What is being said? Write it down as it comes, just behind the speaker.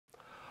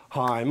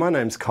Hi, my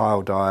name's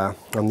Kyle Dyer.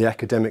 I'm the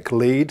academic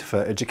lead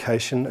for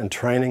education and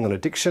training on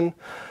addiction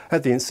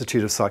at the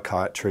Institute of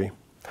Psychiatry.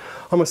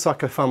 I'm a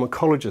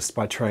psychopharmacologist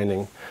by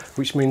training,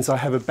 which means I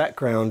have a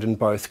background in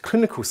both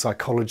clinical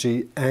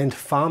psychology and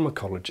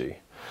pharmacology.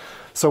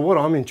 So what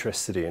I'm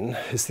interested in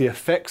is the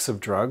effects of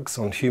drugs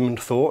on human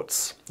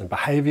thoughts and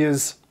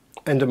behaviours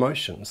and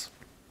emotions.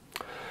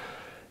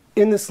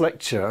 In this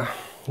lecture,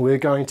 we're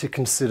going to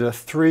consider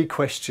 3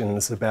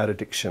 questions about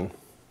addiction.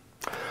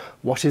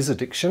 What is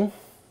addiction?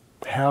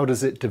 How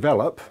does it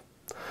develop?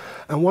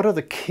 And what are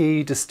the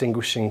key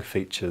distinguishing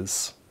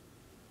features?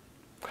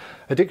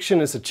 Addiction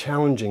is a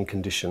challenging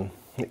condition.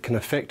 It can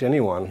affect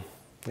anyone.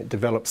 It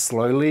develops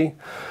slowly,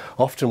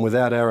 often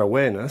without our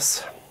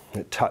awareness.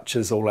 It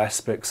touches all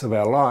aspects of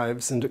our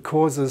lives and it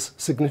causes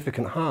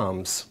significant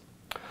harms.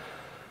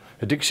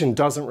 Addiction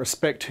doesn't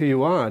respect who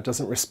you are, it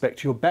doesn't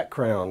respect your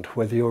background,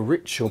 whether you're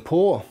rich or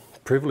poor,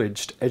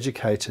 privileged,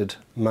 educated,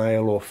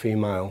 male or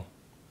female.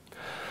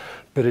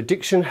 But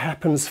addiction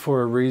happens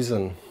for a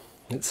reason.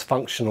 It's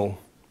functional.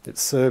 It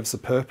serves a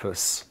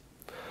purpose.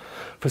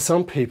 For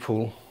some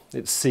people,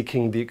 it's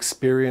seeking the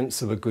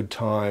experience of a good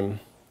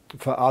time.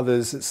 For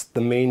others, it's the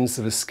means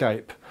of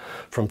escape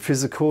from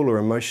physical or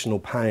emotional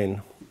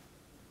pain.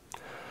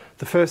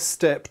 The first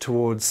step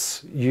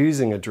towards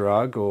using a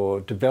drug or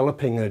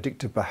developing an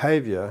addictive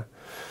behaviour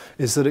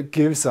is that it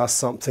gives us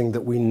something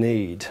that we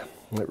need.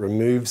 It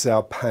removes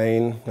our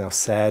pain, our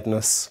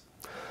sadness.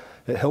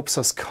 It helps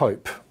us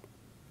cope.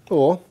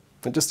 Or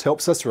it just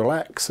helps us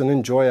relax and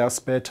enjoy our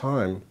spare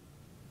time.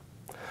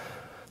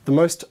 The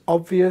most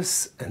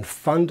obvious and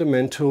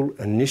fundamental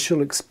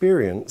initial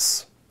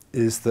experience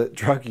is that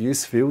drug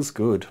use feels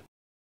good.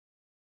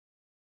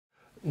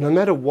 No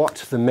matter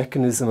what the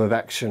mechanism of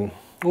action,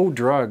 all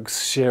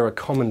drugs share a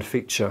common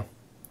feature.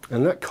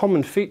 And that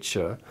common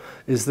feature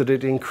is that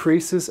it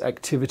increases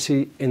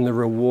activity in the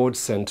reward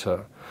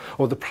centre,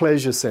 or the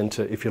pleasure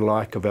centre, if you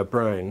like, of our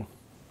brain.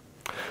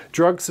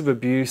 Drugs of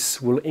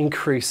abuse will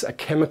increase a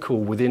chemical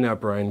within our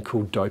brain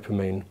called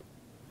dopamine.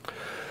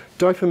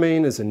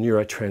 Dopamine is a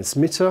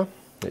neurotransmitter.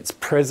 It's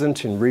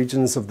present in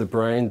regions of the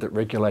brain that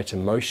regulate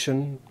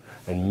emotion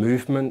and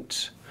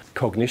movement,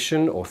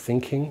 cognition or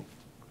thinking,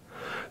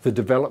 the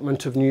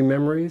development of new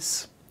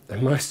memories,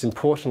 and most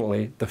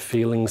importantly, the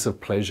feelings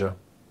of pleasure.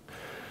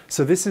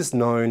 So this is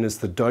known as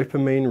the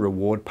dopamine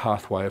reward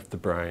pathway of the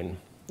brain.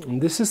 And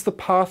this is the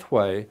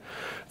pathway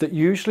that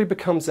usually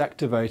becomes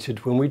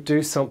activated when we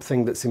do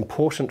something that's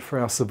important for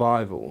our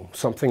survival,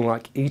 something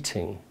like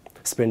eating,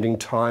 spending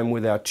time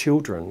with our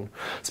children,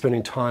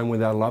 spending time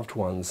with our loved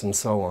ones, and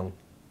so on.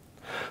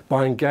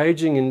 By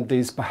engaging in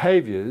these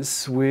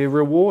behaviours, we're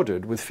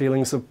rewarded with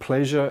feelings of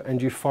pleasure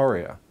and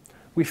euphoria.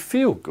 We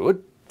feel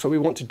good, so we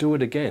want to do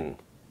it again.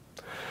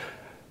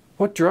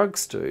 What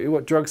drugs do,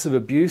 what drugs of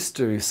abuse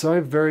do so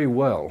very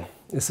well,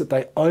 is that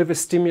they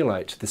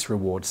overstimulate this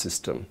reward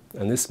system,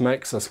 and this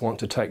makes us want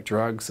to take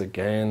drugs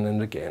again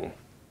and again.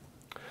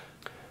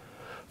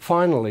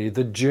 Finally,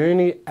 the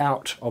journey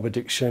out of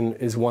addiction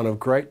is one of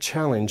great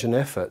challenge and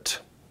effort.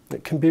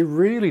 It can be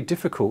really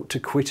difficult to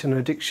quit an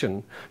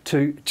addiction,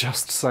 to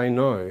just say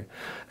no,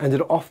 and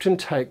it often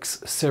takes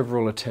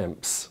several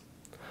attempts.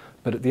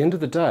 But at the end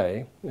of the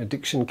day,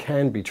 addiction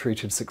can be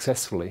treated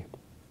successfully.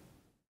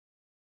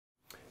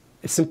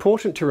 It's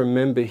important to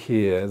remember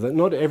here that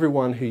not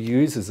everyone who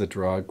uses a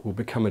drug will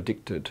become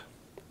addicted.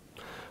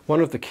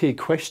 One of the key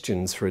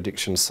questions for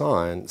addiction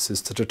science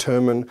is to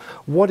determine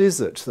what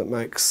is it that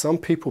makes some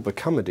people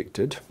become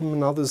addicted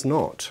and others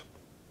not.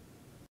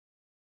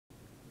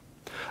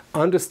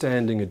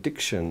 Understanding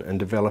addiction and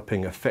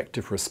developing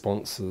effective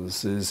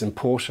responses is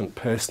important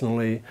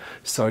personally,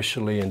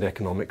 socially and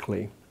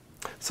economically.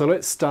 So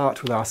let's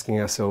start with asking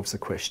ourselves a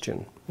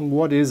question.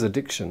 What is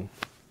addiction?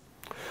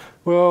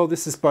 Well,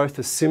 this is both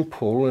a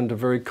simple and a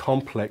very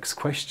complex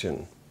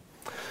question.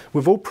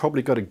 We've all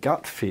probably got a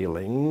gut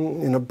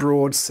feeling, in a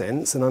broad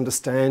sense, and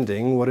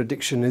understanding what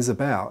addiction is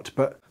about.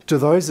 But do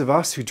those of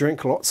us who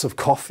drink lots of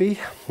coffee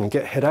and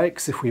get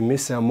headaches if we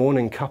miss our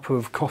morning cup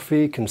of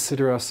coffee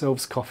consider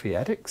ourselves coffee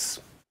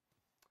addicts?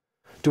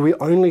 Do we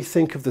only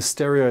think of the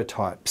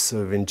stereotypes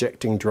of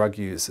injecting drug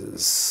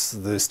users,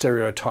 the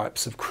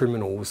stereotypes of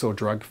criminals or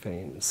drug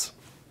fiends?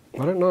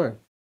 I don't know.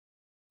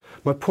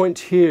 My point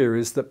here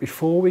is that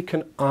before we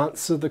can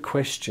answer the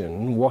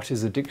question, what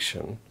is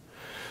addiction,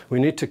 we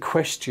need to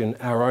question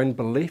our own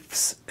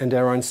beliefs and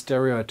our own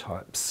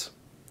stereotypes.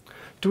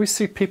 Do we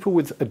see people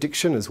with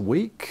addiction as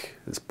weak,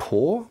 as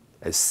poor,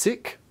 as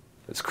sick,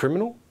 as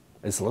criminal,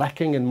 as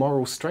lacking in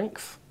moral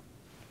strength?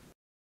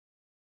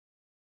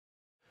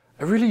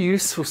 A really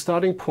useful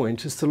starting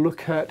point is to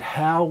look at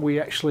how we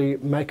actually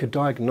make a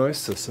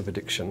diagnosis of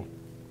addiction.